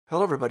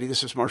Hello, everybody.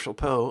 This is Marshall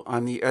Poe.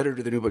 I'm the editor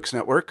of the New Books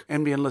Network.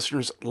 NBN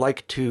listeners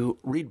like to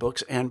read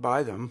books and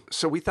buy them.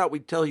 So we thought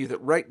we'd tell you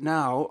that right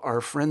now, our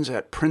friends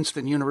at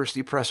Princeton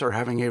University Press are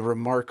having a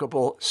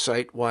remarkable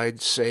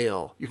site-wide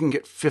sale. You can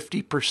get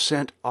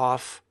 50%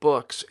 off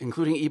books,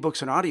 including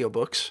ebooks and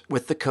audiobooks,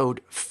 with the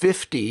code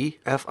 50,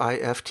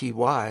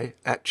 F-I-F-T-Y,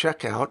 at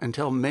checkout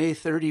until May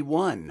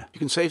 31. You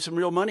can save some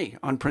real money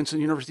on Princeton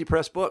University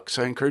Press books.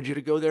 I encourage you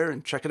to go there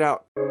and check it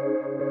out.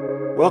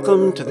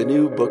 Welcome to the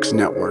New Books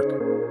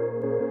Network.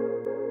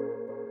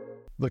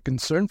 The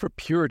concern for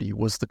purity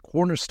was the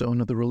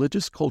cornerstone of the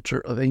religious culture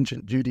of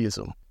ancient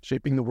Judaism,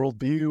 shaping the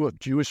worldview of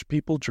Jewish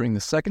people during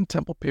the Second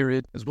Temple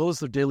period, as well as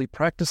their daily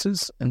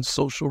practices and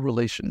social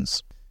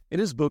relations. In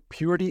his book,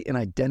 Purity and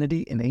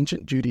Identity in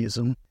Ancient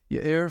Judaism,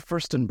 Yair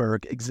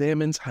Furstenberg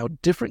examines how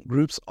different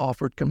groups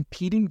offered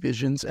competing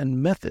visions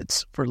and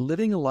methods for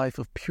living a life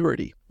of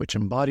purity, which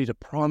embodied a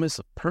promise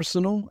of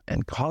personal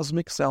and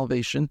cosmic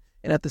salvation,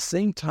 and at the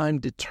same time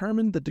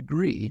determined the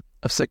degree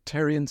of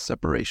sectarian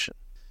separation.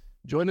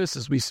 Join us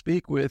as we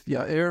speak with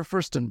Yair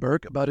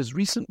Furstenberg about his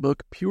recent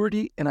book,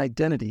 Purity and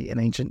Identity in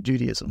Ancient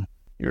Judaism.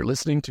 You're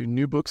listening to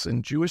New Books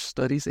in Jewish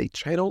Studies, a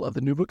channel of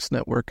the New Books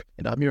Network,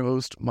 and I'm your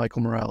host,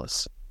 Michael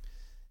Morales.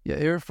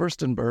 Yair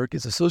Furstenberg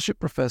is Associate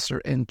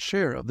Professor and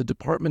Chair of the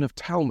Department of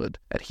Talmud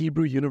at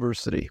Hebrew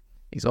University.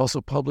 He's also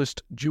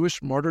published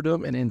Jewish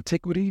Martyrdom and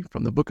Antiquity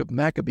from the Book of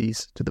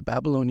Maccabees to the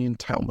Babylonian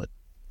Talmud.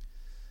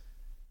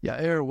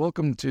 Yair,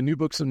 welcome to New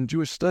Books in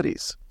Jewish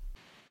Studies.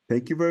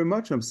 Thank you very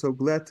much. I'm so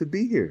glad to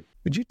be here.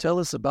 Would you tell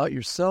us about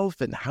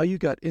yourself and how you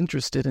got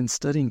interested in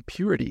studying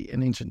purity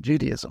in ancient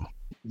Judaism?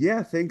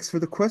 Yeah, thanks for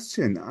the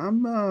question.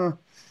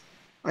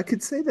 I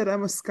could say that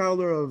I'm a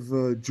scholar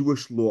of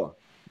Jewish law.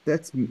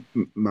 That's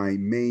my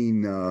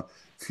main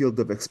field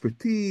of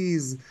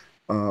expertise.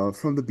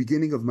 From the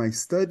beginning of my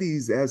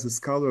studies as a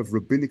scholar of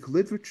rabbinic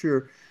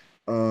literature,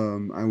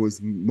 I was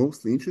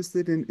mostly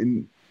interested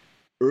in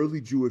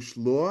early Jewish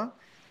law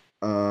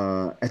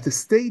at the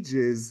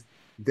stages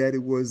that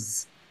it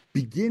was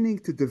beginning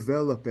to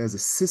develop as a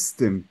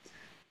system.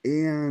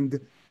 And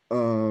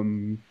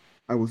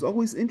I was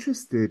always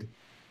interested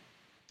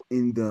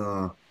in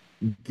the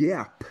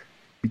gap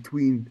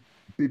between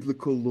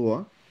biblical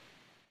law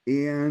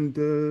and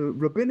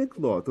rabbinic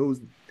law.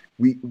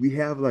 We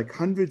have like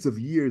hundreds of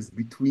years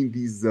between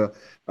these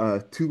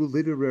two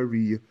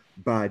literary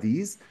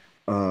bodies,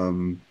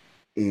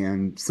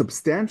 and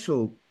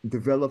substantial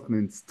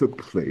developments took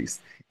place.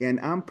 And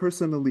I'm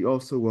personally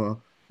also a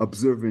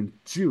observant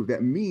Jew.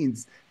 That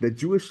means that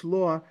Jewish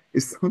law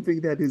is something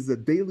that is a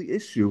daily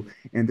issue,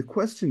 and the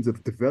questions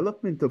of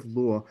development of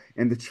law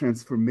and the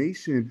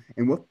transformation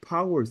and what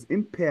powers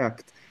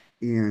impact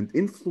and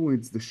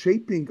influence the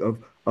shaping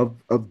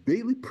of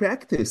daily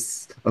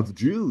practice of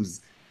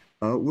Jews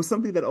was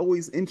something that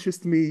always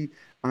interested me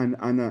on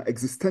an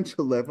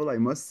existential level, I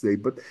must say.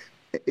 But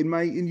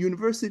in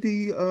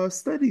university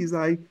studies,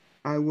 I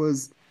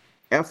was,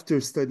 after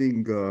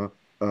studying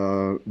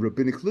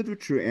rabbinic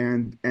literature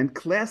and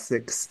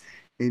classics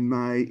in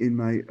my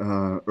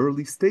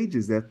early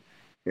stages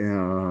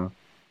in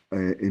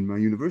my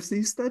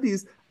university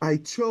studies, I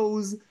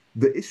chose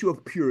the issue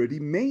of purity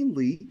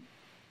mainly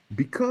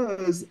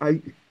because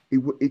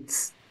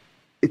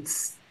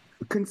it's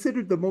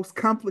considered the most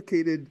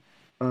complicated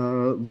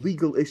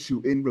legal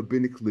issue in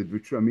rabbinic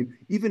literature. I mean,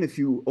 even if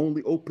you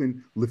only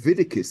open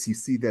Leviticus, you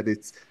see that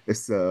it's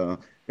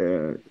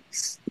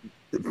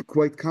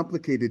quite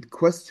complicated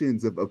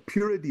questions of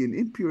purity and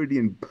impurity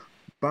and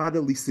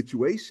bodily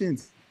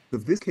situations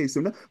of this case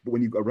or not. But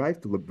when you arrive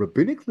to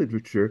rabbinic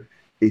literature,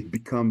 it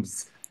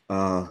becomes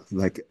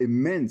like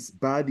immense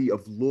body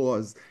of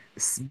laws.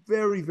 It's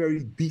very,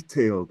 very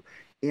detailed.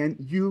 And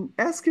you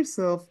ask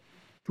yourself,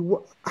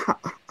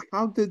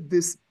 how did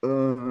this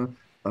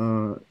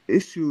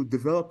issue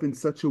develop in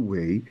such a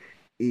way?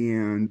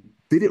 And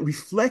did it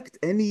reflect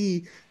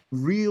any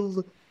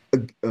real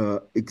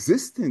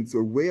existence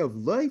or way of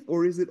life,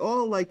 or is it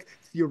all like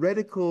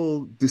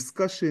theoretical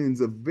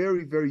discussions of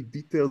very, very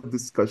detailed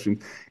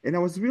discussions? And I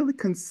was really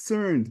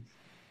concerned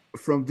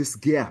from this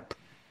gap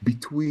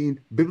between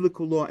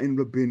biblical law and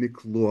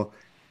rabbinic law.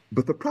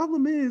 But the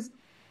problem is,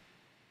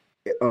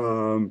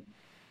 and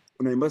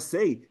I must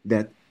say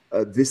that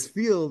this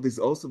field is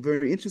also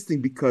very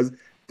interesting because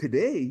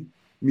today,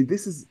 I mean,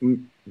 this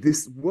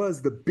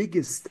was the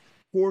biggest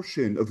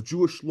portion of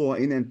Jewish law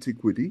in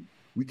antiquity.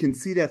 We can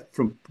see that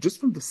from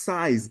the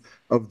size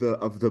of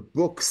the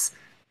books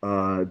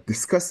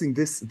discussing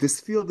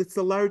this field. It's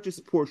the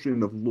largest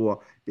portion of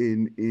law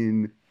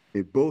in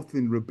both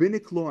in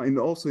rabbinic law and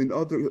also in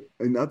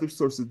other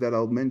sources that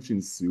I'll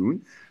mention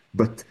soon.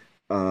 But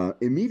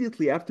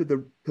immediately after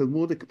the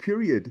Talmudic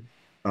period,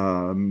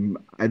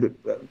 at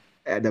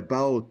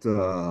about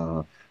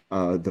the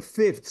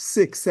 5th,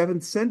 6th,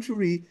 7th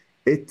century,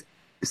 it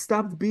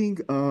stopped being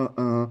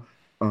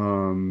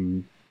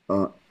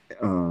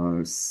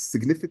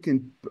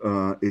significant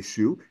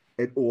issue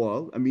at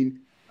all. I mean,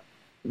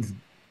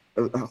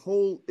 a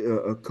whole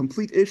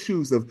complete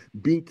issues of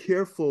being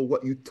careful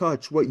what you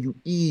touch, what you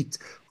eat,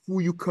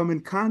 who you come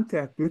in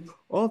contact with,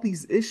 all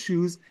these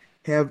issues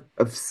have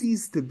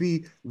ceased to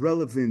be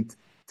relevant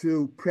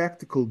to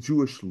practical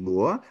Jewish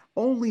law,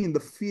 only in the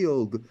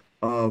field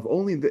of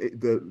only in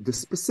the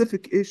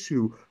specific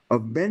issue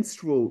of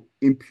menstrual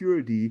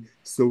impurity,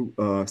 so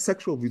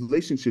sexual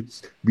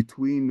relationships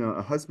between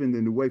a husband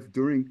and a wife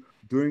during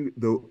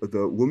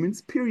the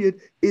woman's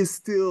period is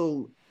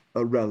still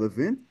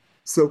relevant.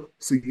 So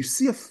you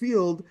see a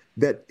field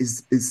that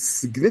is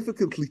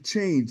significantly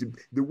changed.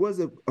 There was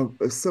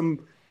some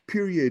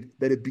period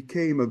that it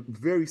became a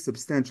very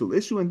substantial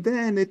issue, and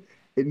then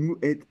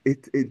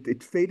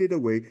it faded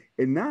away,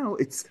 and now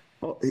it's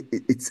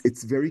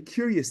very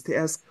curious to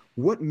ask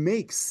what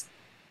makes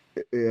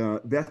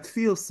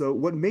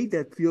what made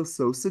that feel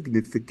so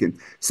significant.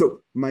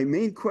 So my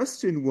main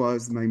question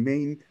was my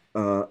main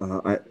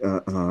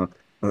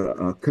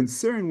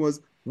concern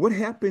was what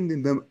happened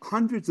in the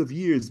hundreds of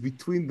years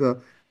between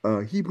the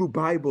Hebrew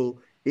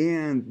Bible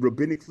and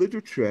rabbinic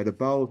literature at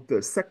about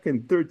the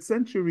second, third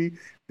century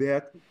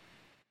that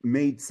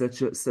made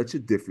such a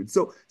difference.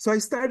 So I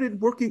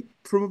started working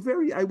from a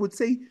very, I would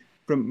say,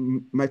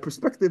 from my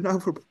perspective now,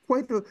 from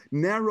quite a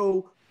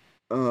narrow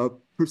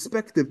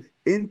perspective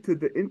into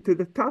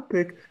the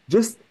topic,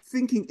 just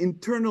thinking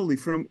internally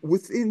from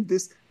within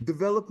this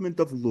development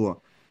of law.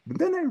 But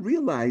then I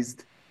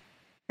realized,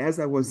 as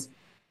I was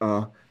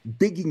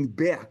digging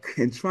back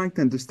and trying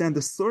to understand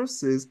the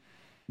sources,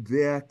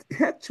 that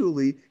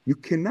actually you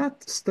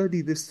cannot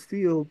study this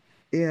field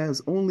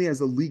as only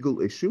as a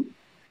legal issue,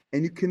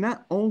 and you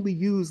cannot only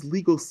use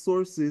legal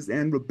sources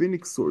and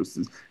rabbinic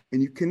sources,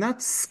 and you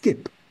cannot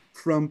skip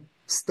from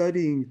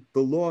studying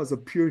the laws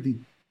of purity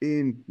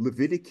in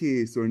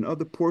Leviticus or in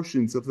other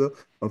portions of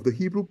the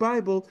Hebrew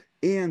Bible,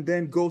 and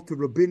then go to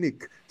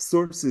rabbinic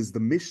sources, the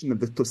Mishnah,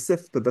 the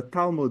Tosefta, the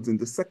Talmuds in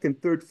the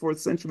second, third, fourth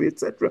century,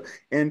 etc.,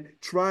 and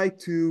try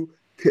to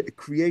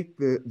create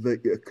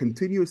the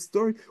continuous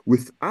story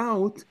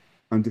without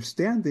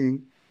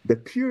understanding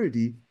that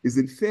purity is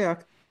in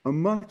fact a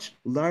much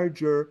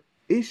larger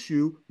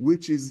issue,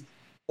 which is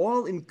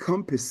all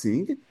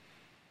encompassing,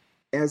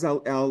 as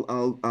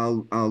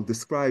I'll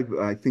describe,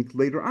 I think,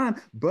 later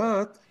on.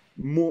 But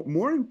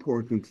more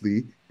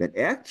importantly, that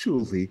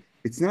actually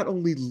it's not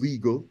only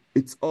legal,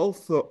 it's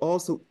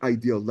also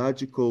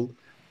ideological.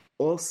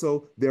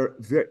 Also, there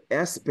are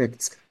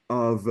aspects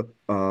of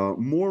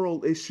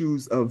moral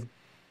issues of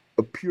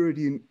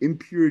purity and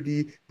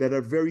impurity that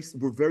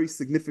were very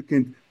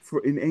significant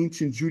in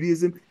ancient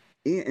Judaism,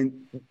 and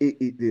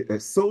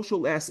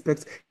social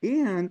aspects,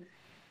 and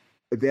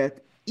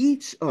that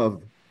each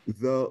of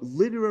the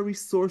literary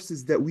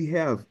sources that we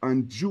have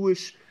on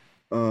Jewish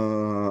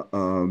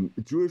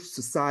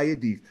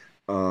society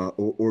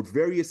or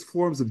various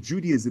forms of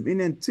Judaism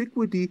in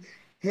antiquity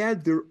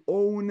had their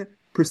own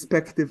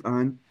perspective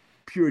on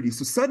purity.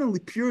 So suddenly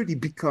purity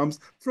becomes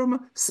from a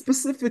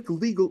specific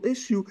legal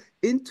issue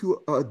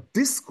into a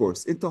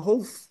discourse, into a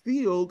whole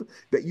field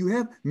that you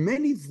have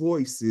many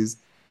voices,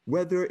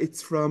 whether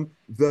it's from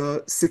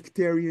the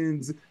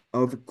sectarians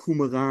of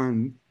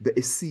Qumran, the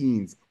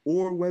Essenes,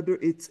 or whether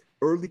it's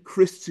early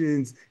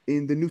Christians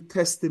in the New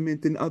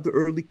Testament and other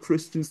early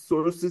Christian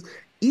sources,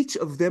 each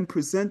of them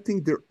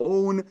presenting their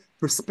own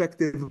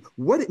perspective of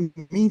what it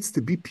means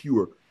to be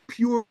pure.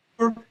 Pure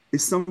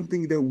is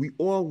something that we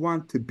all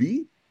want to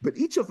be, but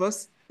each of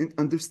us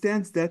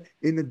understands that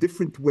in a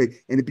different way.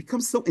 And it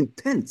becomes so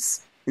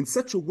intense in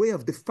such a way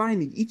of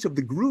defining each of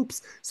the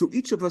groups. So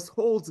each of us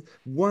holds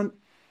one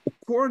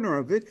corner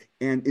of it.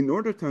 And in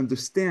order to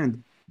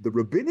understand the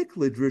rabbinic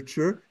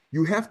literature,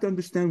 you have to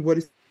understand what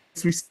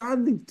it's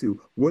responding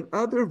to, what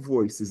other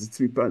voices it's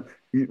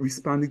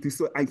responding to.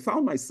 So I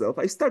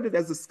started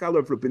as a scholar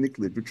of rabbinic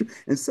literature,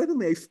 and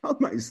suddenly I found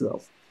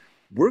myself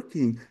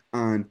working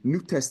on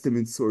New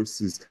Testament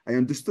sources. I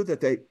understood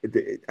that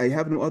I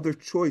have no other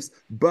choice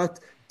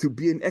but to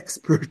be an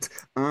expert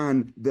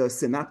on the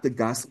Synoptic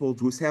Gospels,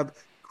 which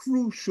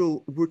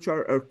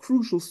are a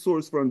crucial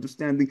source for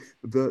understanding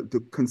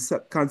the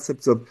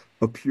concepts of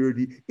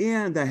purity.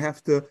 And I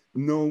have to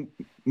know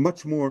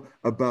much more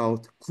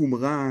about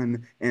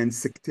Qumran and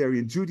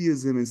sectarian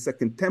Judaism and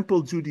Second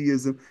Temple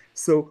Judaism.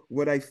 So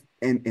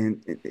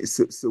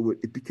so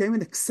it became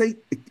an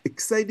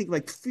exciting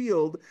like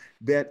field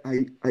that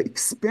I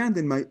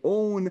expanded my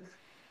own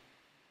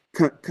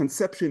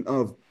conception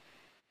of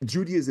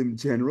Judaism in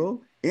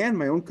general, and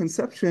my own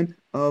conception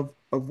of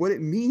what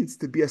it means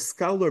to be a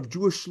scholar of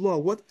Jewish law.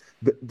 What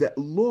that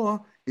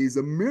law is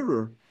a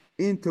mirror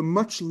into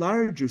much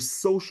larger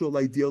social,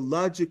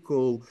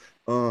 ideological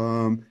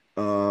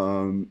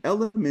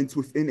elements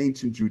within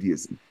ancient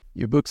Judaism.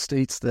 Your book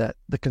states that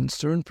the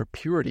concern for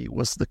purity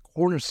was the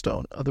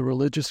cornerstone of the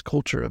religious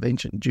culture of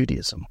ancient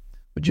Judaism.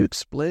 Would you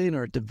explain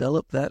or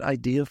develop that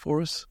idea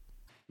for us?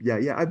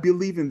 Yeah, I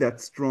believe in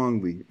that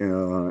strongly.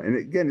 And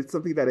again, it's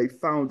something that I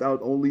found out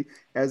only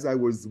as I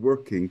was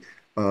working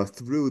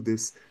through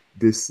this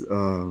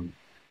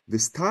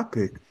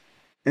topic.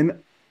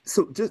 And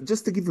so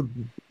just to give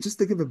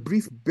a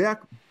brief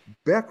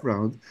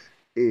background,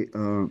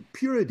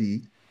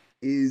 purity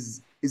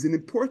is is an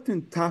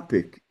important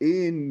topic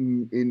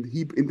in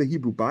the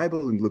Hebrew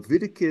Bible, in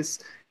Leviticus,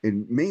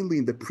 and mainly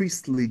in the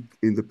priestly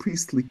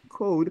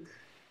code.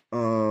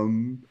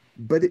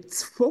 But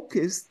it's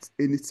focused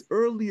in its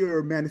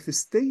earlier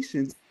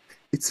manifestations.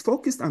 It's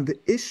focused on the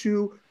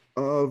issue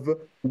of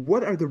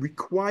what are the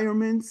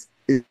requirements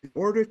in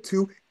order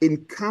to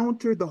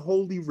encounter the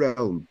holy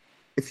realm.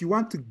 If you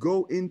want to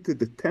go into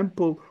the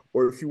temple,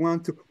 or if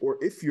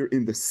you're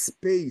in the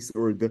space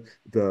or the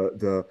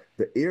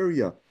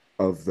area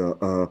of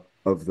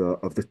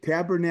the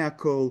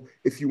tabernacle,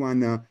 if you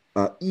want to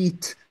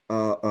eat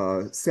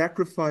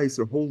sacrifice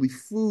or holy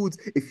foods,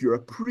 if you're a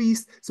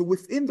priest. So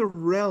within the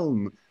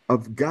realm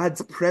of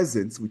God's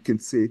presence, we can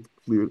say it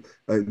clearly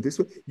in this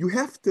way, you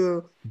have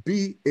to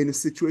be in a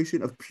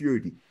situation of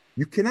purity.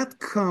 You cannot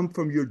come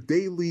from your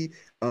daily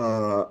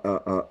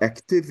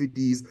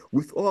activities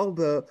with all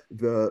the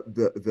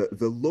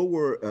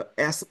lower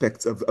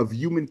aspects of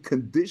human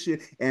condition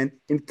and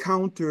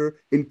encounter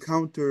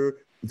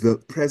the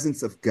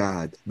presence of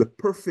God, the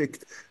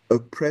perfect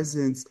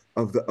presence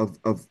of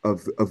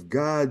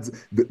God,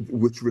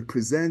 which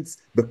represents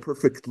the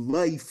perfect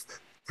life,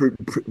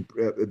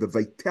 the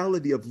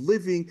vitality of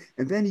living.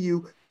 And then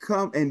you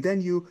come, and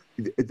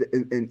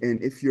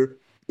if you're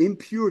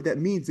impure, that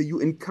means that you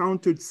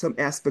encountered some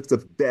aspects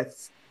of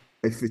death,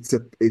 if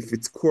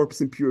it's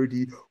corpse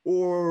impurity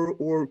or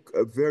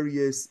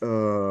various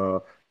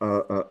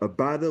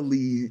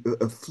bodily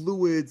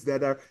fluids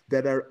that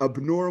are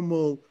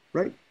abnormal,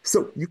 right?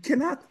 So you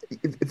cannot,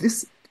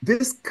 this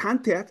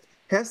contact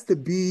has to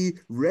be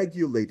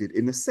regulated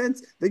in a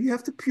sense that you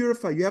have to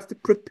purify, you have to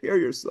prepare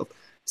yourself.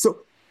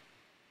 So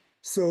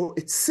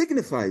it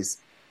signifies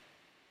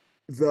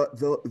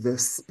the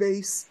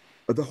space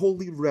of the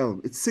holy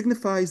realm. It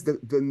signifies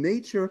the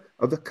nature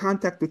of the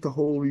contact with the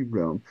holy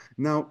realm.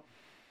 Now,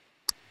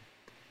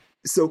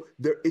 so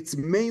it's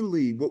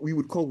mainly what we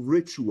would call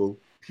ritual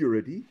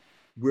purity.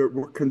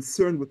 We're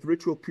concerned with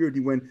ritual purity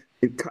when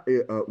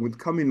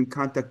coming in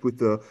contact with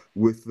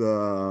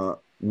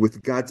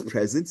God's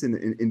presence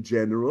in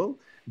general.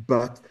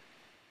 But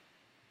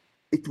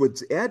it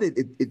was added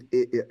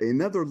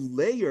another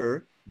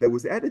layer that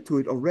was added to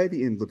it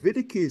already in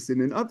Leviticus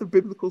and in other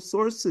biblical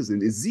sources.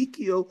 And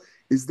Ezekiel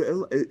is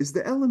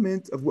the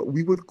element of what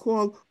we would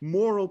call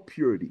moral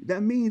purity.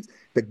 That means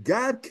that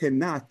God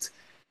cannot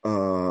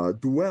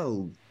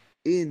dwell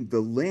in the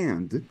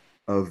land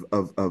in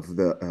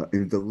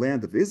the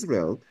land of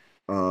Israel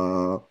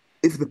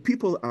if the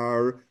people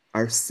are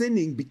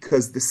sinning,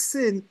 because the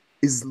sin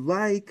is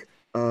like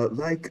a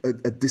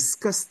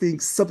disgusting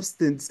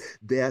substance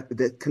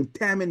that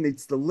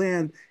contaminates the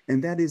land,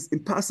 and that is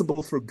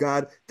impossible for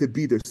God to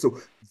be there. So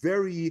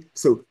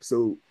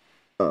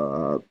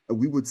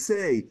we would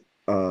say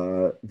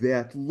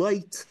that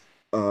light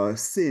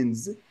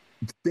sins,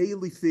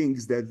 daily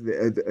things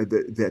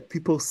that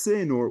people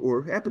sin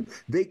or happen,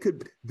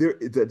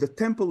 the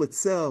temple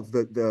itself,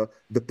 the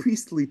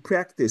priestly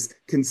practice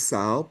can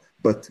solve,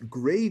 but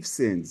grave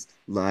sins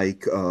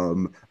like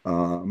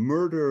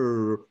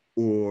murder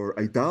or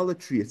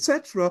idolatry,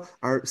 etc.,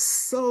 are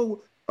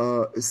such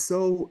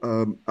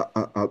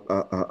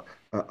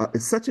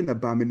an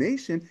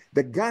abomination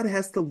that God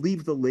has to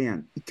leave the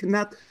land. He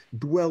cannot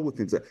dwell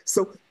within it.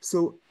 So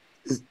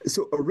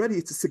already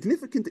it's a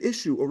significant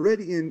issue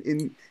already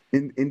in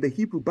the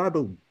Hebrew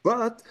Bible,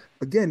 but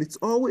again, it's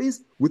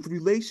always with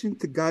relation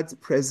to God's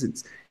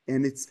presence,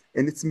 and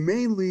it's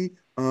mainly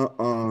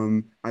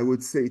I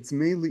would say it's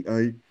mainly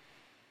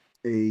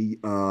a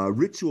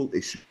ritual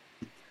issue.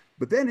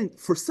 But then,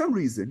 for some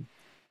reason,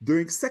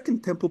 during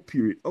Second Temple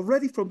period,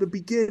 already from the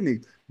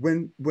beginning,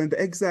 when the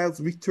exiles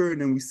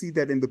return, and we see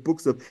that in the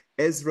books of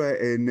Ezra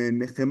and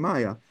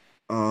Nehemiah,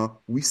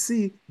 we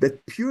see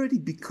that purity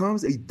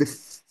becomes a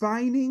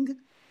defining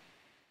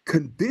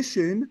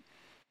condition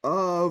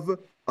of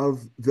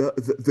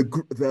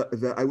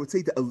the I would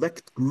say the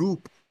elect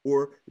group,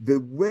 or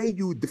the way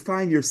you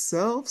define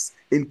yourselves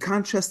in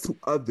contrast to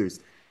others.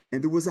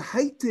 And there was a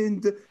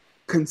heightened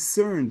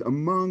concern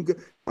among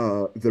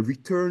those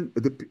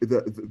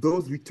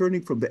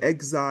returning from the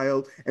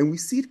exile, and we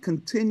see it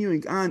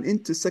continuing on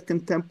into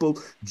Second Temple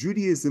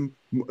Judaism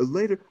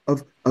later,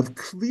 of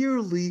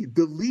clearly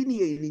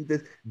delineating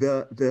the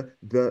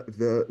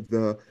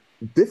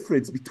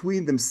difference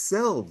between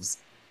themselves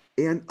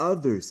and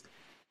others.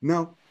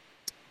 Now,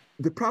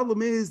 the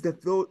problem is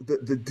that though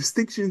the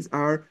distinctions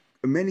are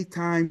many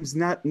times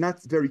not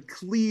very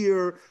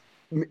clear,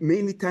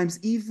 many times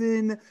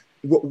even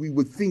what we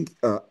would think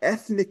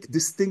ethnic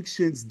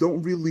distinctions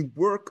don't really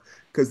work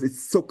because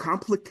it's so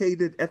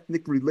complicated,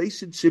 ethnic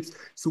relationships.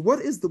 So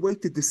what is the way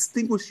to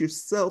distinguish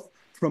yourself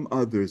from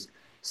others?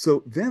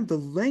 So then the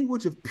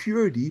language of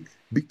purity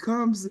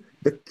becomes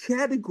the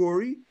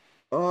category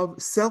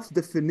of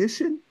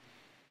self-definition.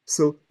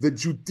 So the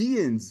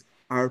Judeans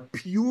are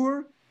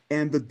pure,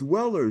 and the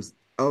dwellers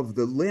of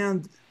the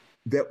land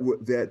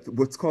that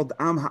what's called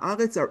Am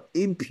Haaretz are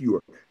impure.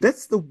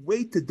 That's the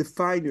way to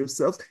define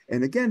yourselves.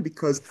 And again,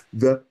 because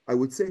I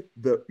would say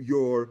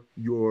your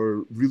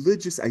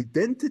religious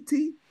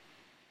identity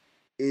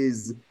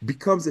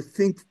becomes a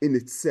thing in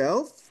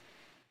itself,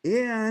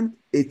 and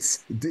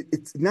it's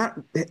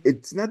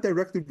not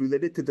directly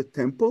related to the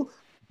temple,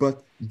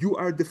 but you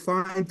are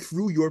defined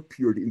through your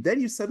purity. And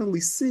then you suddenly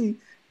see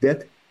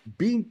that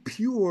being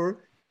pure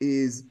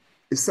is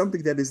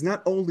something that is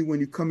not only when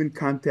you come in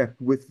contact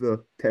with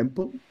the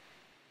temple,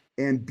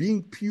 and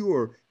being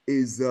pure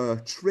is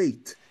a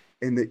trait,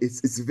 and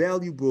it's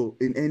valuable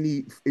in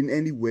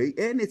any way,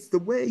 and it's the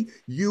way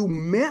you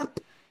map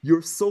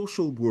your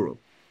social world.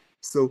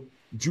 So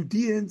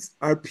Judeans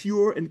are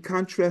pure in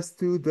contrast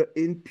to the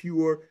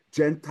impure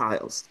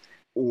Gentiles,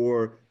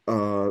 or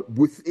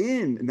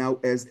within now,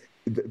 as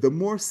the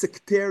more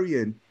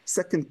sectarian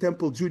Second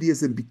Temple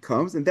Judaism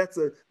becomes, and that's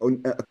a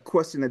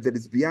question that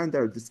is beyond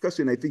our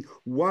discussion. I think,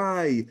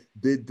 why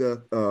did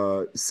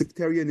the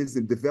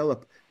sectarianism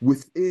develop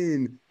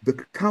within the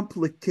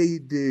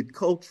complicated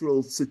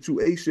cultural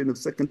situation of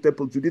Second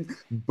Temple Judaism?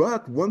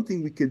 But one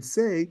thing we can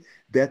say,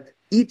 that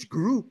each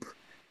group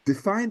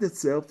defined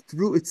itself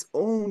through its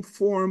own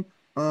form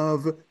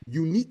of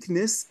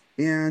uniqueness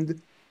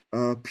and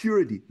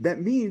purity.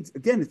 That means,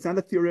 again, it's not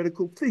a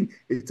theoretical thing;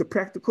 it's a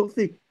practical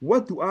thing.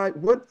 What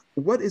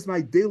is my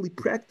daily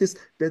practice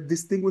that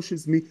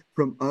distinguishes me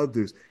from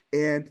others,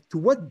 and to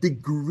what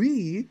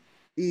degree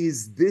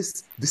is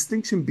this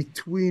distinction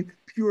between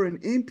pure and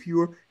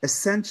impure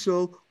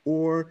essential,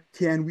 or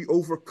can we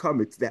overcome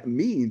it? That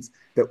means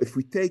that if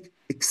we take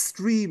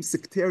extreme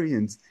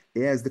sectarians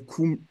as the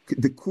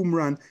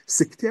Qumran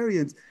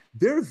sectarians,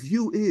 their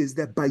view is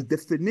that by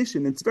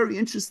definition, it's very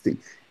interesting,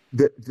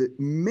 the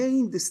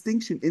main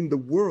distinction in the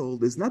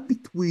world is not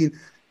between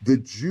the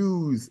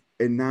Jews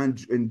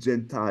and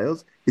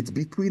Gentiles, it's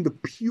between the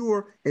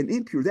pure and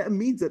impure. That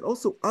means that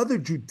also other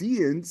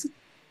Judeans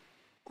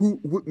who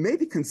would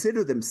maybe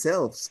consider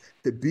themselves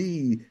to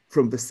be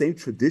from the same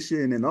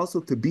tradition and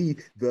also to be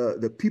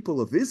the people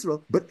of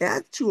Israel, but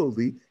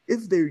actually,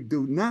 if they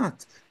do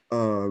not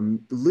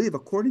live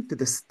according to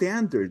the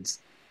standards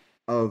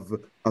of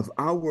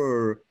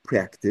our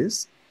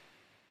practice,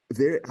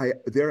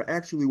 they're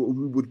actually what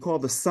we would call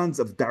the sons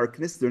of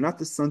darkness. They're not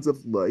the sons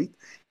of light,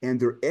 and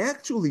they're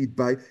actually,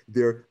 by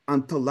their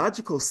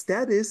ontological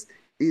status,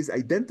 is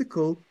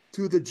identical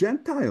to the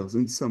Gentiles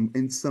in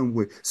some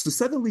way. So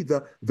suddenly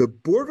the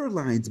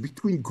borderlines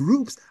between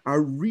groups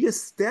are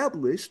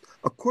reestablished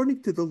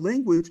according to the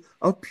language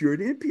of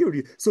purity and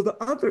impurity. So the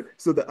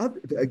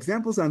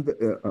examples on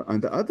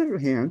the other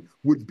hand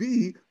would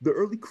be the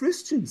early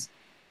Christians,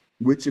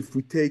 which if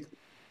the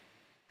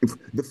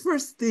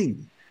first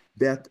thing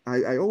that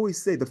I always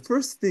say, the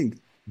first thing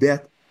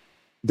that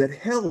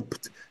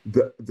helped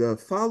the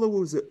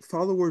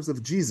followers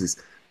of Jesus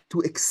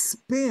to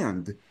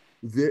expand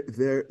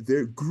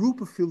their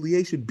group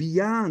affiliation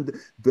beyond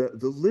the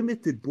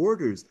limited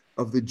borders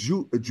of the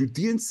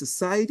Judean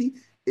society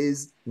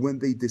is when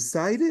they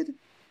decided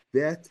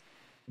that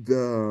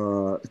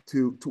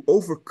to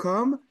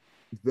overcome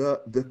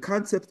the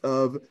concept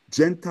of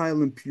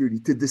Gentile impurity,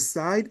 to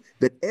decide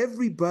that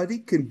everybody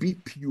can be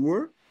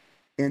pure,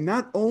 and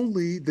not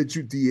only the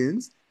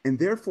Judeans, and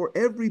therefore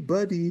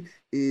everybody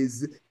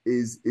is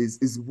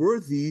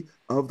worthy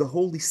of the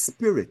Holy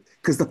Spirit,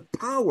 because the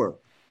power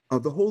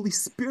of the Holy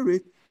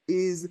Spirit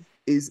is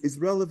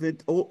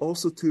relevant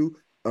also to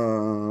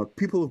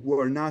people who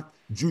are not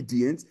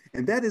Judeans,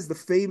 and that is the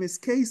famous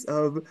case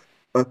of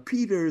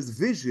Peter's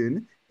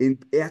vision in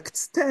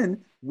Acts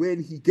 10, when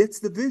he gets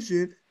the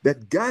vision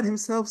that God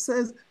Himself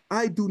says,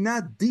 "I do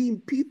not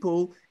deem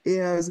people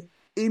as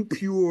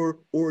impure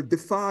or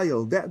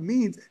defiled." That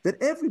means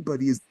that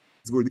everybody is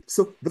worthy.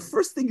 So the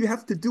first thing you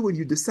have to do when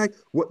you decide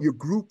what your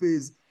group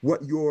is,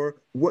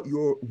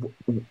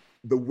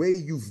 the way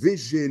you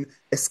vision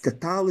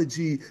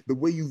eschatology, the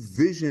way you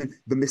vision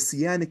the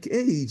messianic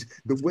age,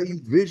 the way you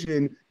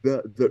vision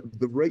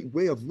the right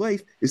way of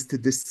life, is to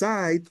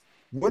decide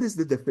what is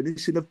the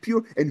definition of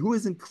pure and who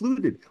is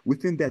included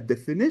within that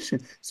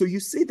definition. So you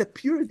see that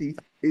purity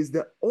is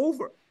the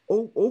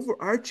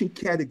overarching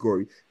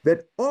category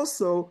that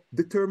also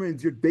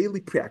determines your daily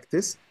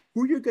practice,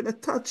 who you're going to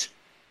touch,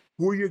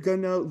 who you're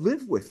going to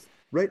live with,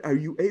 right? Are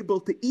you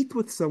able to eat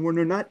with someone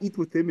or not eat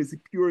with him? Is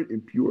it pure and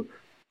impure?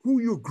 Who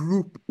your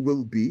group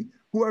will be?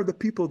 Who are the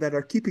people that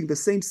are keeping the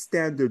same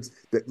standards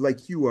that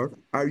like you are?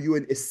 Are you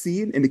an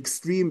Essene, an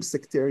extreme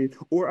sectarian,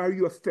 or are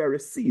you a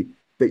Pharisee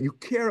that you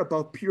care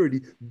about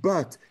purity,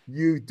 but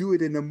you do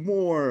it in a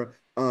more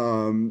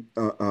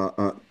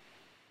I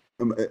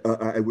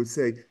would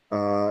say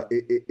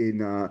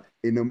in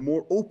a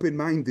more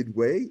open-minded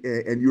way,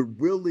 and you're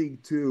willing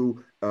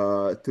to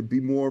be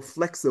more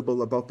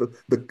flexible about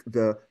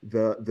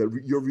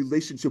your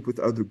relationship with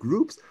other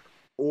groups,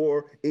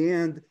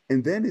 and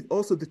then it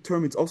also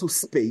determines also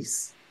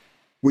space.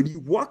 When you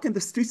walk in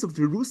the streets of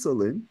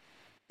Jerusalem,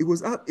 it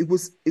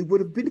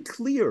would have been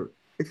clear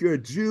if you're a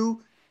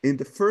Jew in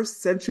the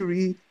first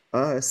century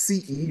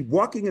CE,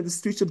 walking in the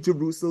streets of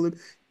Jerusalem,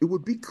 it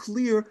would be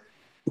clear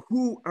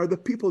who are the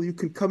people you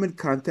can come in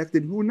contact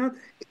and who not,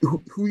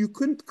 who you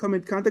couldn't come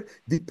in contact,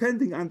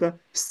 depending on what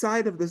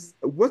side of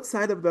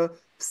the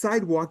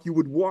sidewalk you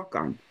would walk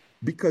on.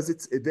 because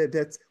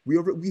that's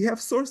we have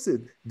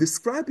sources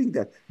describing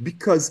that,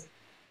 because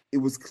it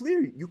was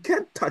clear you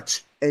can't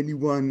touch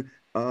anyone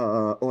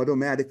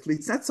automatically.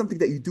 It's not something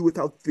that you do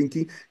without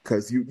thinking,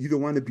 because you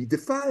don't want to be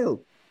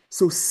defiled.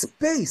 So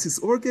space is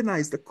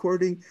organized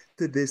according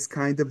to this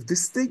kind of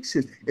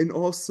distinction, and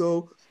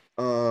also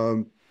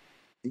um,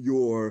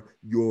 your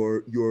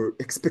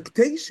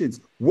expectations.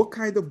 What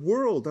kind of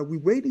world are we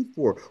waiting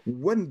for?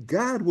 When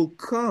God will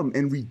come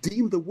and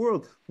redeem the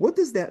world, what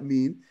does that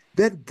mean?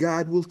 That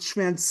God will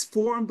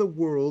transform the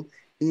world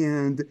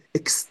and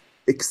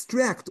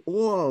extract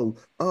all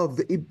of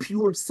the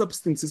impure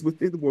substances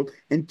within the world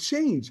and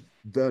change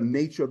the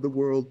nature of the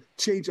world,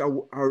 change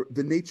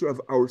the nature of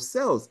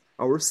ourselves,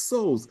 our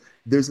souls.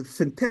 There's a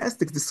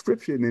fantastic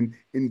description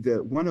in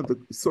the one of the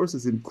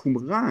sources in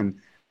Qumran,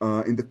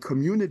 in the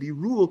community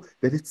rule,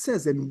 that it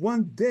says, and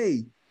one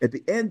day, at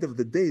the end of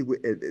the day,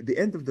 at the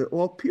end of the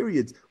all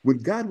periods, when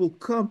God will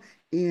come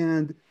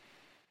and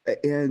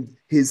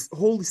his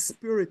Holy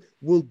Spirit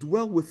will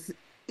dwell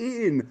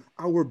within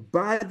our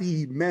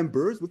body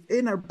members,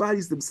 within our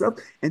bodies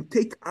themselves, and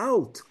take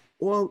out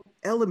all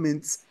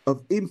elements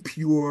of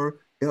impurity,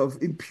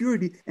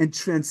 and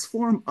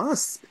transform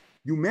us,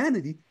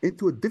 humanity,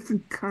 into a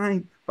different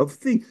kind of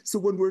thing. So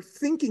when we're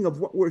thinking of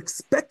what we're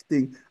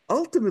expecting,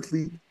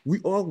 ultimately we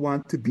all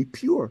want to be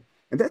pure.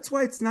 And that's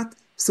why it's not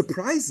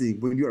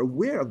surprising when you're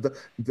aware of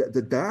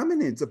the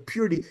dominance of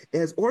purity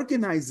as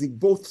organizing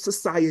both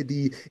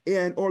society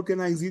and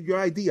organizing your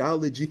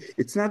ideology.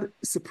 It's not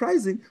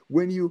surprising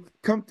when you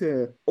come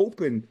to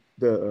open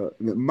the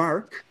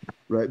Mark,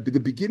 right, the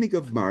beginning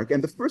of Mark,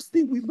 and the first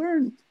thing we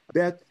learn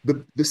that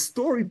the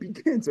story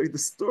begins, or the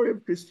story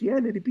of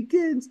Christianity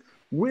begins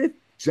with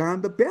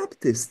John the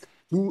Baptist,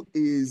 who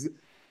is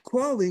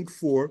calling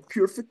for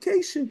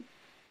purification,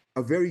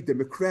 a very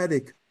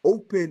democratic,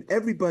 open,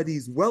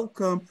 everybody's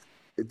welcome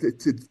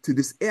to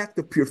this act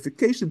of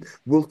purification,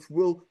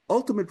 will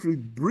ultimately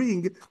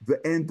bring the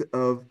end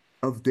of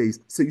days.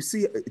 So you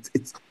see,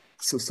 it's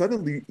so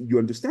suddenly you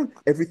understand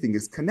everything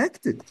is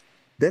connected.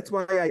 That's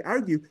why I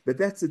argue that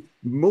that's the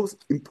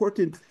most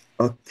important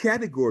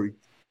category,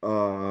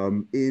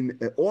 in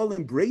an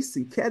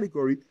all-embracing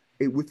category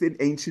within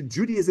ancient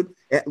Judaism,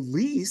 at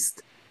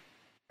least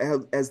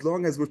as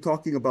long as we're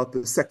talking about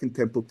the Second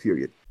Temple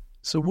period.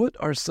 So what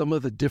are some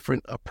of the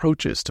different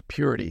approaches to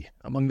purity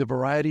among the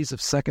varieties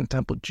of Second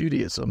Temple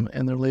Judaism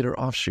and their later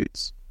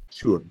offshoots?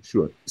 Sure.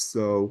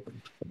 So,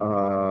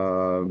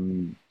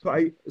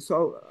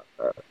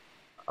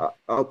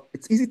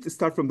 it's easy to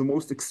start from the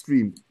most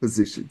extreme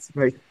positions,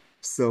 right?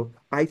 So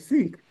I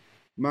think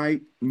my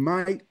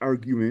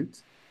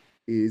argument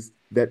is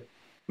that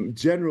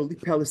generally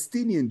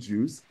Palestinian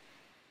Jews,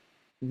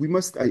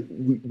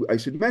 I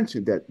should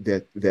mention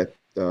that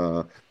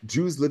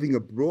Jews living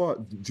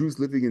abroad, Jews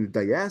living in the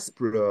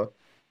diaspora,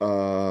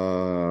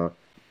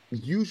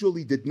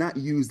 usually did not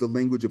use the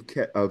language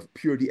of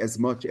purity as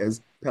much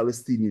as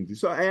Palestinian Jews.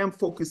 So I am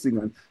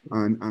focusing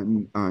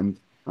on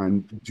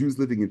Jews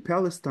living in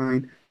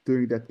Palestine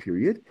during that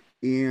period,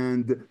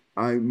 and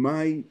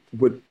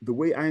the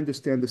way I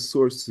understand the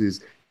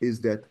sources is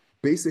that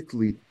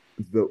basically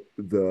the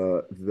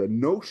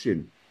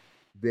notion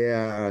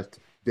that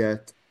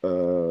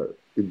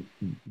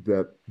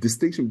the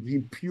distinction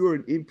between pure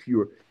and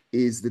impure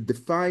is the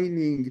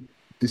defining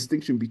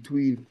distinction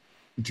between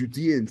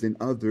Judeans and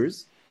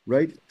others,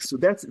 right? So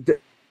that's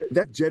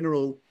that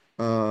general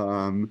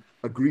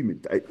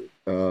agreement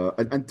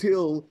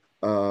until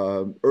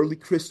early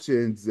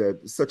Christians,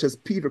 such as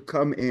Peter,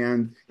 come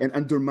and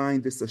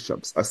undermine this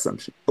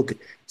assumption. Okay,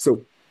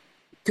 so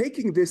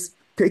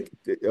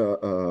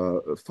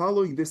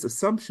following this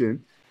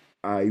assumption,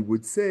 I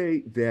would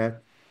say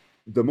that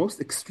the most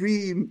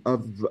extreme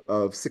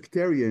of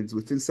sectarians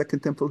within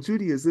Second Temple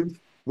Judaism,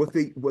 what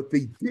they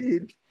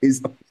did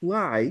is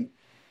apply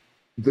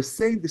the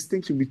same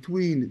distinction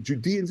between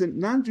Judeans and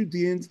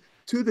non-Judeans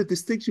to the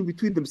distinction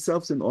between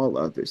themselves and all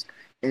others.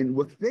 And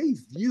what they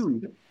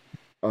view,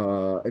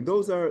 and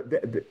those are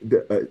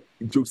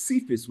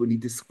Josephus, when he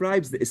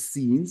describes the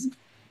Essenes,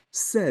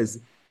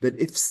 says that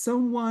if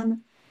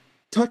someone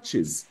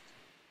touches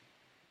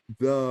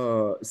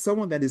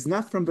someone that is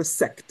not from the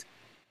sect,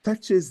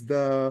 touches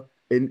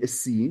an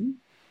Essene,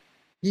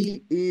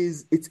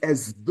 it's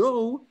as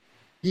though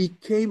he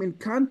came in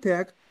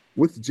contact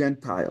with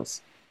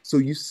Gentiles. So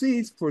you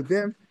see, for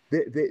them,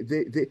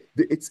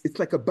 it's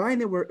like a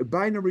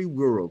binary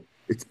world.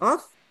 It's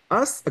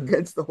us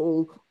against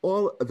all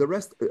the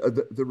rest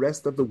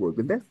of the world,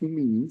 and that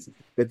means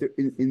that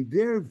in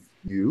their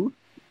view,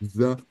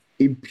 the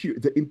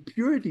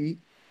impurity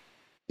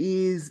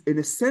is an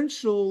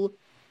essential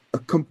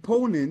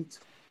component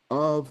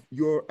of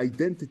your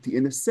identity.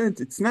 In a sense,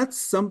 it's not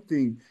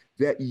something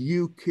that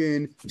you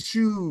can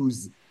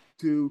choose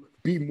to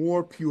be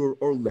more pure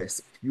or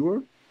less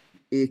pure.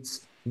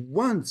 It's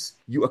once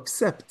you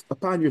accept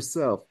upon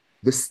yourself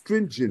the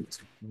stringent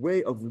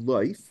way of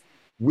life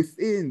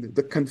within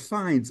the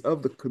confines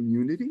of the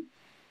community,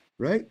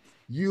 right?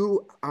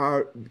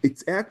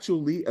 It's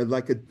actually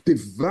like a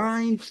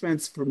divine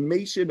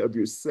transformation of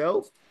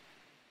yourself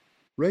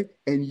right?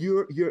 And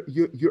you're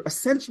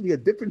essentially a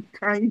different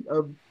kind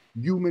of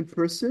human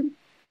person.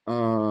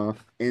 And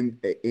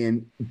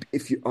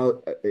if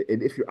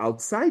you're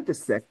outside the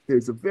sect,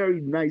 there's a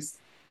very nice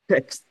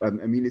text. I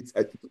mean, it's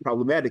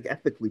problematic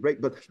ethically, right?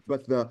 But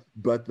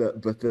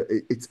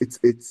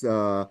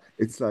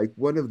it's like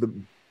one of the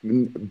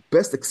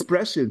best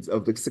expressions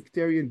of the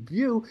sectarian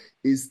view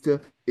is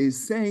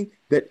saying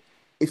that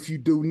if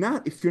you're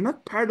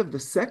not part of the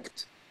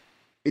sect,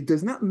 it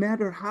does not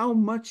matter how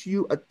much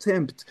you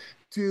attempt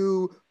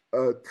to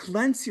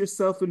cleanse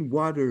yourself in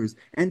waters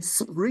and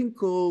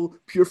sprinkle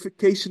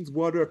purification's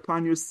water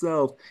upon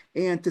yourself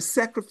and to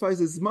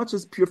sacrifice as much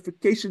as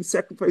purification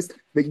sacrifice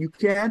that you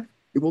can,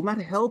 it will not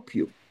help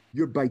you.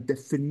 You're by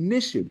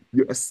definition,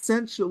 you're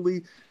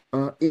essentially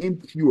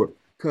impure.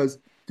 Because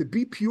to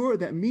be pure,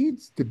 that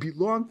means to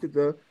belong to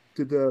the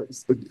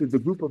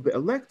group of the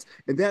elect,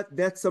 and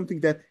that's something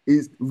that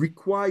is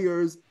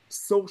requires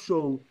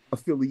social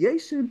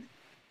affiliation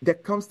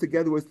that comes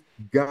together with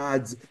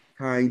God's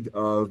kind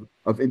of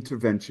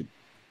intervention.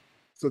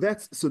 So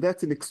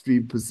that's an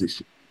extreme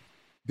position.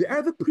 There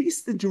are the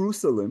priests in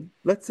Jerusalem,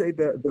 let's say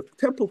the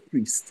temple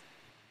priests,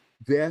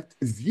 that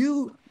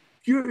view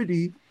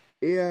purity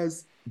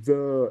as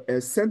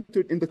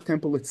centered in the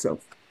temple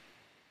itself.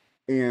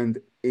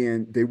 And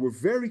they were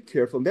very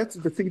careful, and that's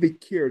the thing they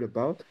cared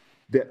about,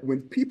 that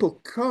when people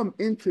come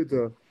into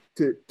to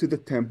the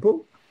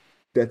temple,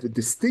 that the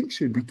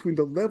distinction between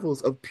the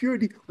levels of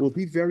purity will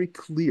be very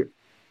clear.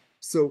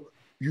 So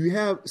you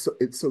have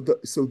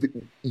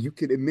you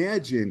can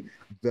imagine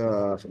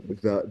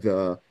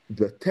the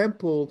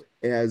temple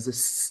as a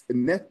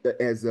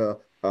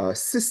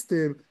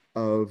system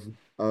of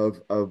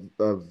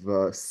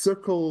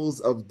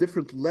circles of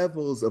different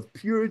levels of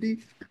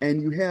purity,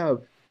 and you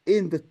have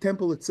in the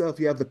temple itself,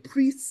 you have the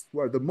priests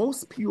who are the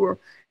most pure,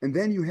 and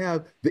then you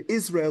have the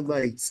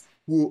Israelites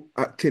who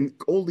can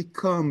only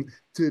come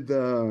to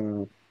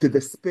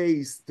the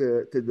space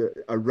to the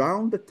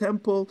around the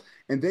temple,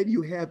 and then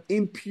you have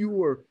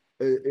impure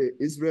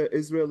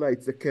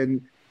Israelites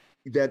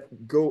that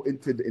go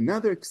into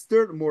another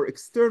more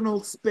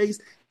external space,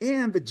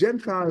 and the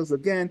Gentiles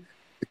again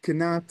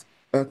cannot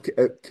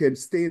can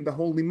stay in the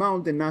holy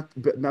mount and not,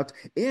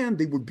 and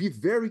they would be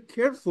very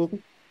careful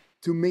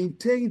to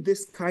maintain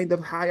this kind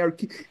of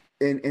hierarchy,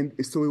 and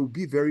so it will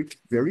be very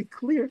very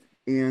clear.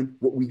 And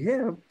what we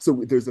have,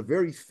 so there's a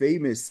very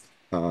famous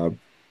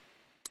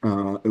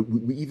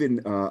we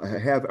even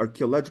have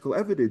archaeological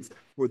evidence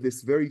for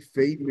this very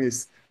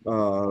famous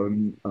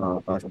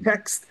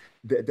text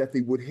that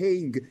they would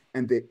hang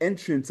at the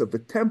entrance of the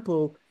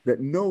temple,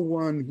 that no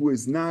one who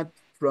is not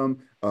who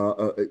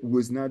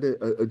is not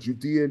a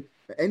Judean,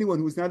 anyone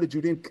who is not a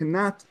Judean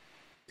cannot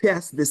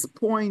past this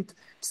point.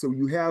 So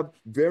you have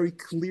very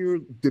clear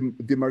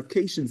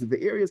demarcations of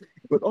the areas,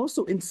 but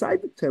also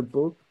inside the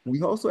temple,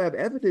 we also have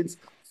evidence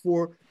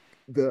for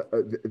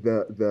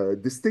the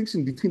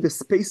distinction between the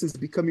spaces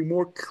becoming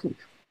more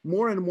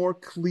and more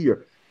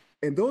clear.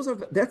 And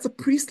that's a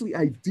priestly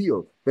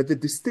ideal, that the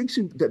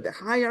distinction, that the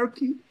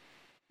hierarchy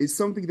is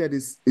something that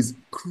is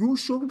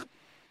crucial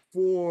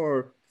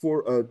for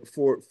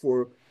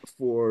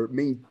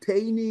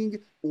maintaining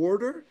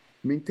order,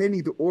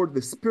 maintaining the order,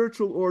 the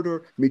spiritual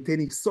order,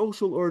 maintaining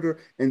social order,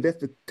 and that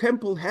the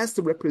temple has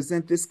to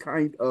represent this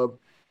kind of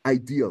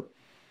ideal.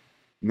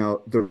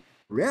 Now, the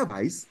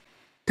rabbis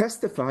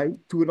testify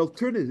to an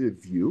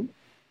alternative view,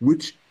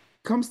 which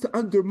comes to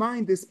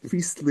undermine this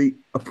priestly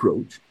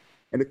approach.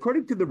 And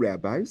according to the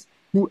rabbis,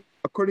 who,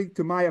 according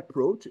to my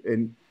approach,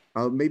 and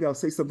maybe I'll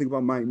say something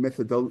about my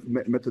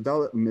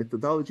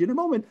methodology in a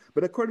moment,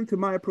 but according to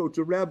my approach,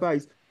 the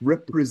rabbis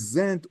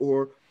represent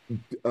or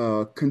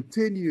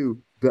continue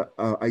the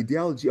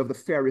ideology of the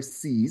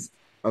Pharisees,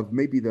 of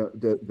maybe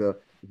the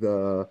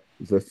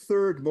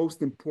third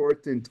most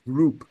important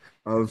group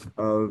of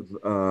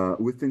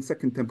within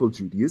Second Temple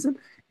Judaism,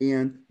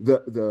 and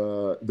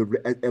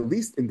at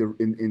least in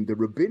the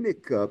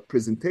rabbinic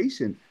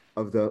presentation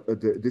of the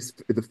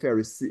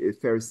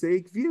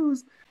Pharisaic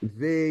views,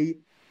 they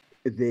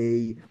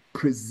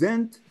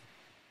present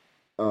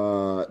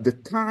the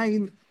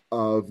time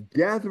of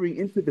gathering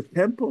into the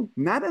temple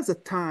not as a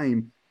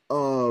time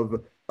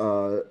of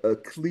a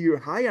clear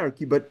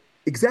hierarchy, but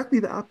exactly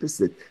the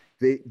opposite.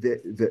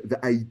 The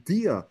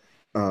idea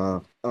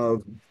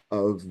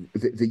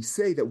they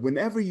say that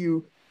whenever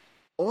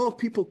all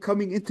people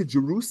coming into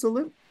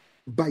Jerusalem,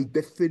 by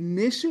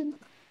definition,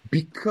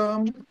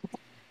 become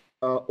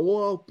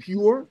all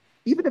pure,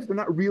 even if they're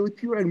not really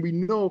pure, and we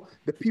know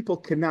that people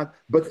cannot.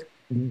 But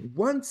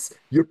once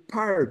you're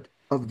part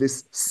of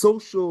this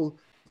social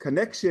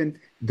connection,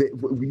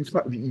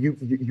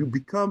 you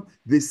become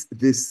this.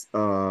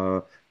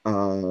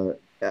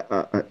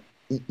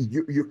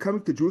 You're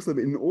coming to Jerusalem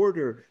in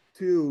order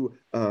to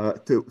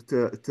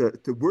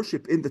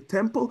worship in the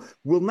temple.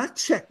 Will not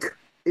check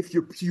if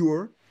you're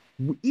pure,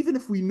 even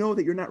if we know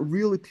that you're not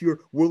really pure.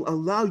 Will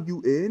allow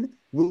you in.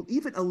 Will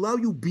even allow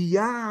you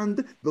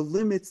beyond the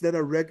limits that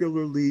are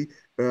regularly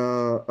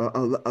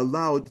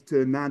allowed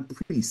to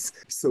non-priests.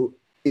 So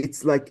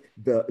it's like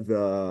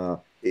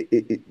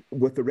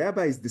what the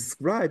rabbis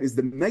describe is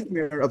the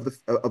nightmare of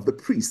the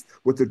priest.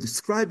 What they're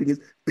describing is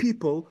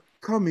people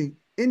coming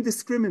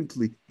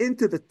indiscriminately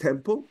into the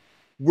temple.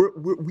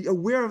 We're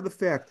aware of the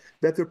fact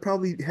that they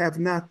probably have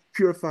not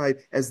purified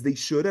as they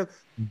should have,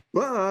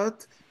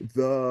 but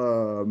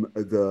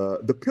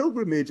the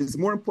pilgrimage is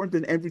more important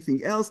than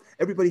everything else.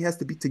 Everybody has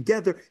to be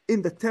together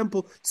in the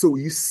temple. So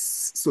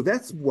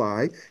that's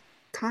why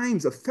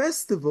times of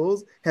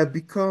festivals have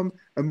become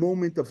a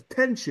moment of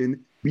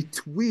tension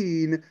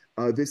between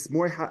this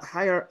more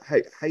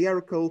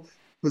hierarchical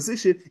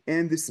position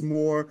and this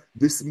more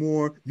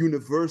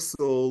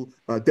universal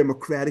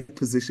democratic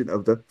position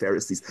of the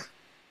Pharisees.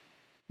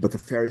 But the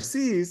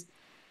Pharisees,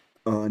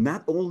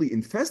 not only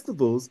in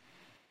festivals,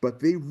 but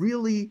they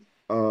really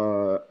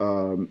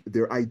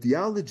their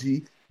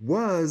ideology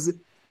was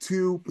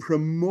to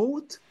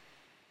promote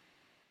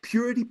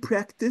purity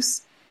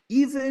practice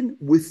even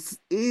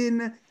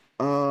within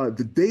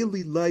the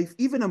daily life,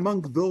 even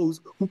among those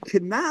who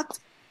cannot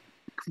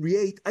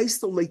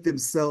isolate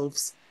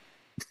themselves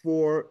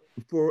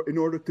in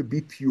order to be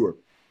pure.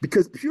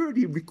 Because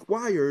purity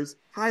requires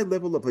high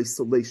level of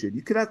isolation.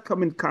 You cannot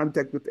come in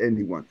contact with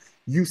anyone.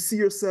 You see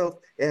yourself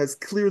as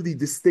clearly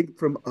distinct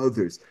from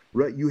others,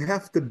 right? You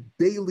have the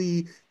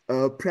daily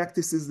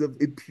practices of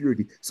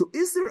impurity. So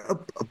is there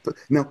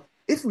now,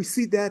 if we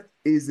see that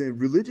as a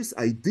religious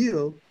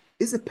ideal,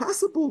 is it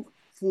possible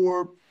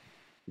for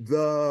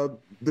the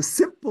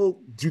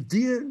simple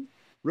Judean,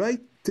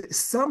 right, to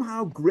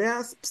somehow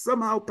grasp,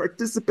 somehow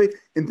participate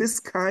in this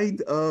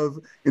kind of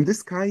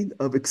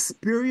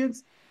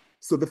experience?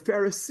 So the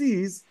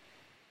Pharisees,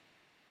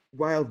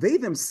 while they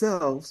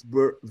themselves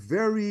were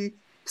very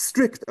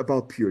strict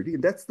about purity,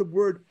 and that's the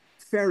word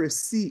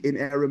Pharisee in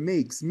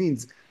Aramaic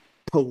means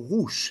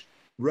parush,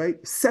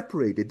 right?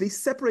 Separated. They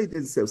separated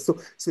themselves.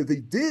 So they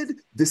did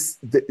this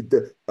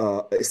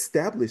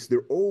establish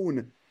their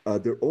own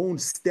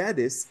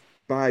status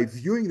by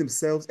viewing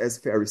themselves as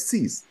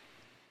Pharisees,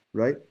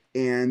 right?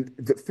 And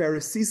the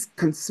Pharisees'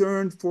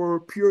 concern for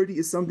purity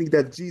is something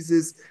that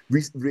Jesus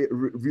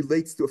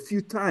relates to a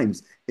few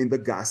times in the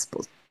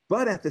Gospels.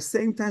 But at the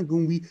same time,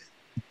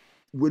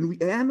 when we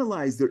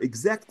analyze their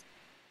exact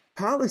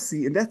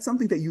policy, and that's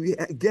something that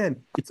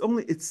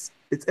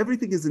it's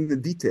everything is in the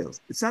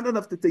details. It's not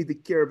enough to say they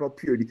care about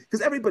purity,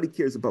 because everybody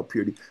cares about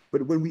purity.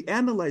 But when we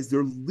analyze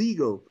their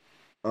legal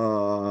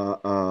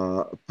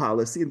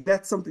policy, and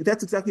that's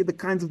exactly the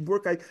kinds of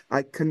work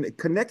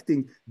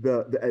connecting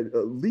the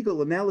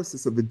legal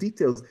analysis of the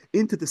details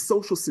into the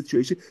social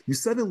situation, you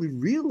suddenly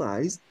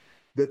realize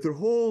that their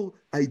whole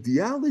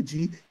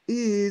ideology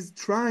is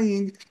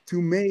trying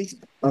to make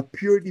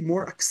purity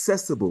more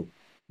accessible,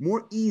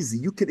 more easy.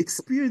 You can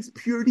experience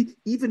purity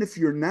even if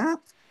you're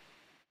not,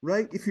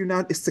 right? If you're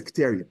not a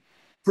sectarian.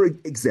 For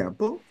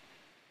example,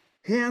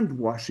 hand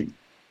washing.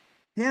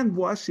 Hand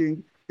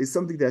washing is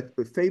something that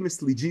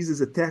famously Jesus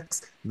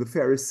attacks the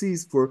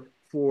Pharisees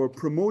for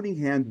promoting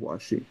hand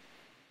washing.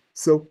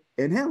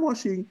 And hand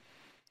washing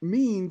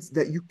means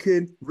that you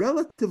can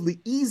relatively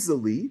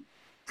easily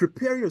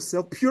prepare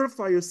yourself,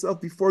 purify yourself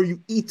before you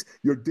eat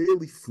your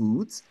daily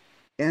foods,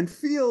 and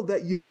feel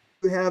that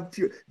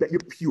that you're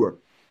pure.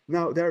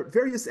 Now, there are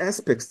various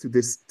aspects to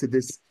this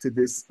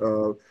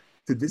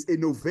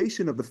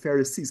innovation of the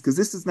Pharisees, because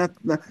this is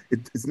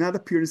it's not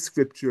appeared in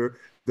Scripture.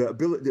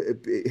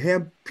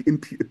 Hand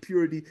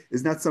impurity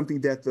is not something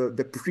that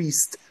the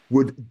priest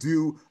would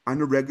do on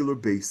a regular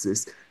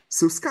basis.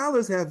 So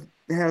scholars have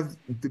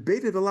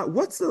debated a lot.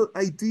 What's the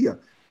idea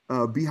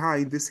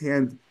behind this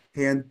hand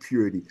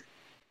purity?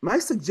 My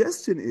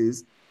suggestion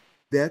is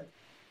that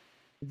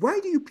why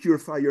do you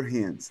purify your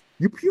hands?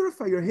 You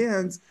purify your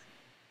hands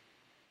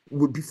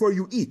before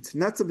you eat,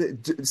 not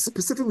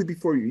specifically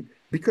before you eat,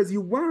 because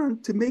you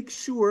want to make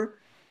sure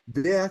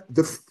that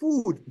the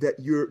food that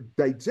you're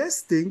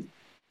digesting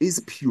is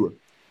pure.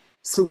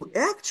 So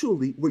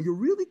actually, what you're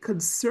really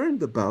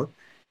concerned about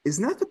is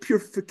not the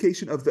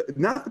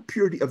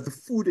purity of the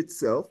food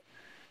itself,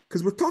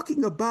 because we're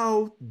talking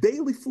about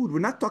daily food. We're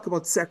not talking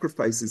about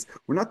sacrifices.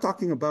 We're not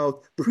talking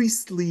about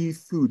priestly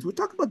foods. We're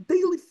talking about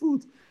daily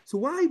food. So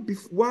why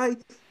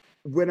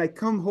when I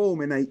come home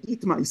and I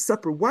eat my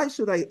supper, why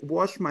should I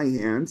wash my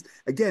hands?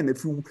 Again,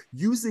 if we're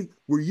using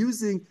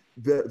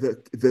the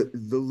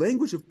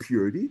language of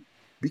purity,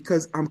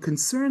 because I'm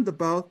concerned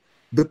about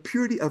the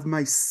purity of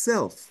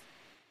myself,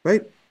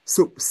 right?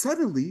 So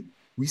suddenly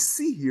we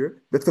see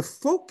here that the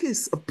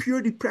focus of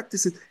purity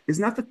practices is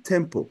not the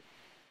temple,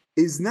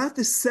 is not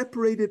the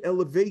separated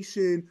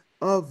elevation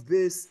of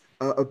this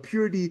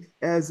purity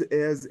as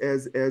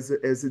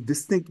a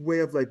distinct way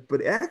of life,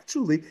 but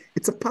actually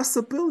it's a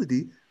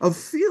possibility of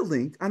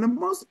feeling on a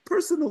most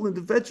personal,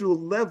 individual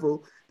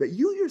level that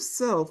you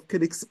yourself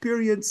can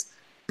experience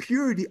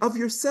purity of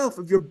yourself,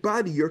 of your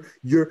body.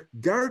 You're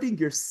guarding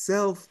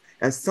yourself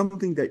as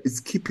something that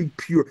is keeping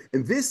pure,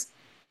 and this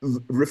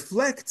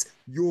reflects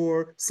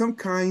some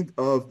kind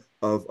of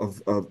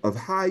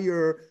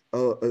higher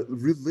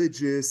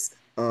religious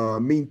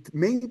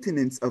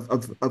maintenance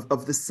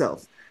of the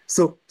self.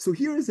 So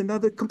here is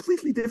another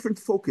completely different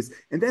focus,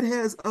 and that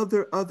has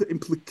other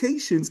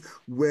implications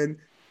when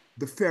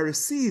the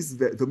Pharisees,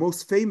 the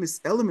most famous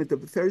element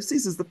of the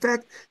Pharisees is the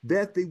fact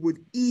that they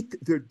would eat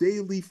their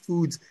daily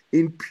foods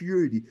in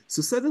purity.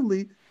 So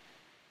suddenly,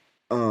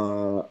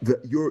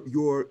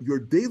 your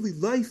daily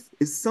life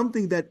is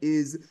something that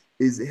is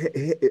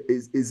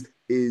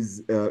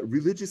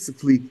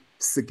religiously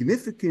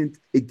significant.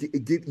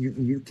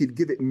 You can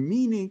give it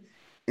meaning,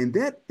 and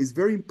that is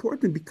very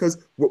important because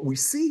what we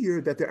see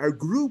here that there are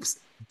groups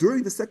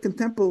during the Second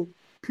Temple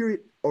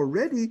period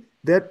already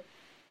that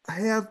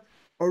have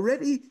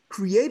already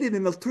created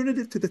an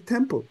alternative to the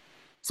temple.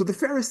 So the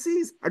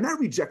Pharisees are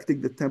not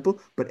rejecting the temple,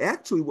 but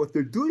actually what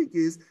they're doing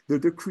is they're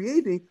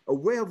creating a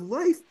way of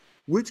life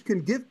which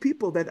can give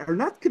people that are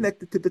not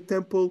connected to the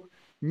temple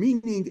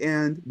meaning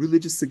and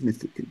religious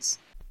significance.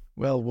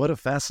 Well, what a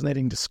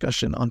fascinating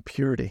discussion on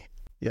purity.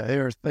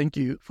 Yair, thank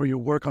you for your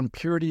work on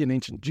purity in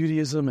ancient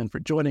Judaism and for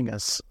joining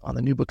us on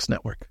the New Books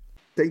Network.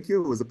 Thank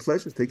you. It was a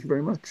pleasure. Thank you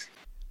very much.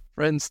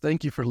 Friends,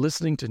 thank you for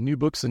listening to New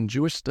Books in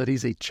Jewish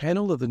Studies, a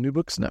channel of the New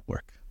Books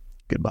Network.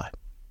 Goodbye.